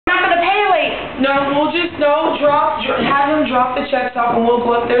No, we'll just have him drop the checks off, and we'll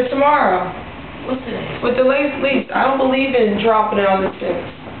go up there tomorrow. What's today? With the lease. I don't believe in dropping it on the 6th.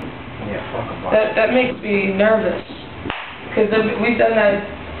 Yeah, fuck about That makes me nervous. Because we've done that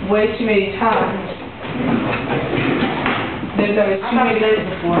way too many times. There's always too many days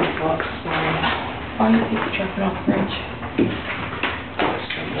before. Why do you think you're dropping off French?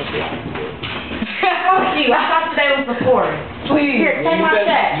 Fuck you. I thought today was the 4th. Please. Here, take my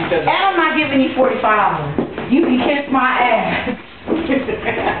check. And I'm not giving you $45. You can kiss my ass.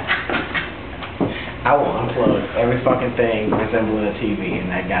 I will unplug every fucking thing resembling a TV in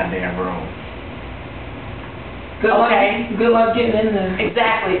that goddamn room. Good luck getting in there.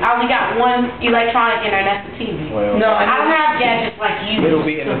 Exactly. I only got one electronic in there, and that's the TV. Well, no, I don't have gadgets like you. It'll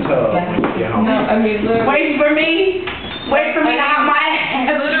be in the tub when you get home. No, I mean, literally. Wait for me. Wait for me to have my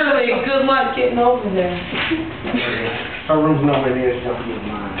ass. Literally, good luck getting over there. Her room's nowhere near as junky as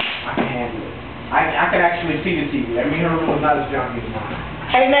mine. I can handle it. I can actually see the TV. I mean, her room is not as junky as mine.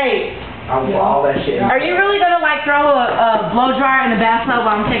 Hey, Nate. I want all that shit. Are you really gonna throw a blow dryer in the bathtub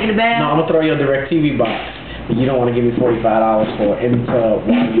while I'm taking a bath? No, I'm gonna throw you a DirecTV box. But you don't want to give me $45 for it in the tub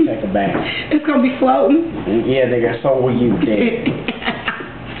while you take a bath. It's gonna be floating. Yeah, nigga, so will you, dick.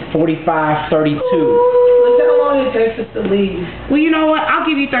 45.32. Look how long it takes us to leave. Well, you know what? I'll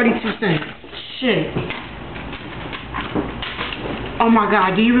give you 32 cents. Shit. Oh my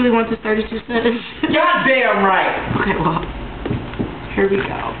God, do you really want this 32 cents? Goddamn right. Okay, well, here we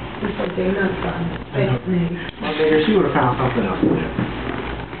go. It's okay, not fun. Thanks, Nate. My nigga, she would have found something else in there.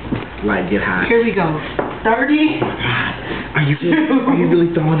 Like, get high. Here we go. 30. Oh my God. Are you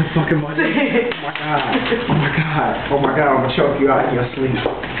really throwing the fucking money? Oh my God. Oh my God. Oh my God, I'm gonna choke you out in your sleep.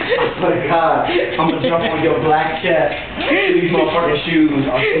 Oh my God. I'm gonna jump on your black chest. These motherfucking shoes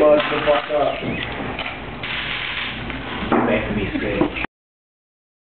are smudged the fuck up.